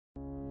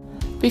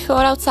Before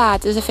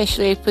Outsiders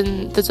officially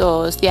open the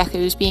doors, the Echo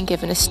is being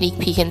given a sneak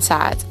peek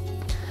inside.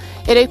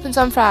 It opens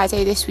on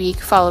Friday this week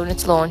following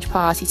its launch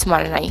party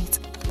tomorrow night.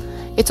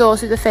 It's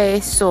also the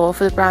first store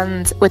for the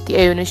brand, with the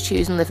owners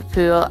choosing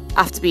Liverpool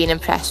after being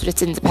impressed with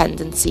its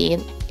independent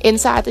scene.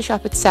 Inside the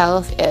shop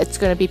itself, it's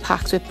going to be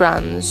packed with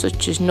brands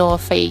such as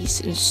North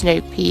Face and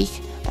Snow Peak,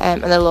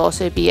 and there'll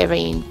also be a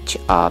range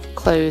of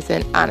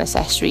clothing and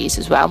accessories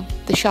as well.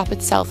 The shop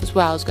itself as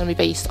well is going to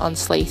be based on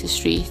Slater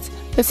Street.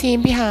 The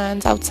team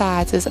behind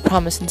Outsiders are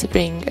promising to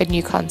bring a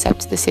new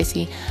concept to the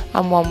city,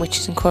 and one which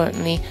isn't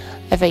currently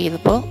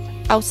available.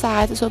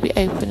 Outsiders will be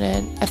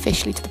opening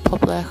officially to the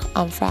public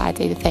on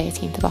Friday the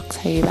 13th of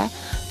October,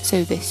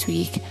 so this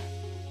week,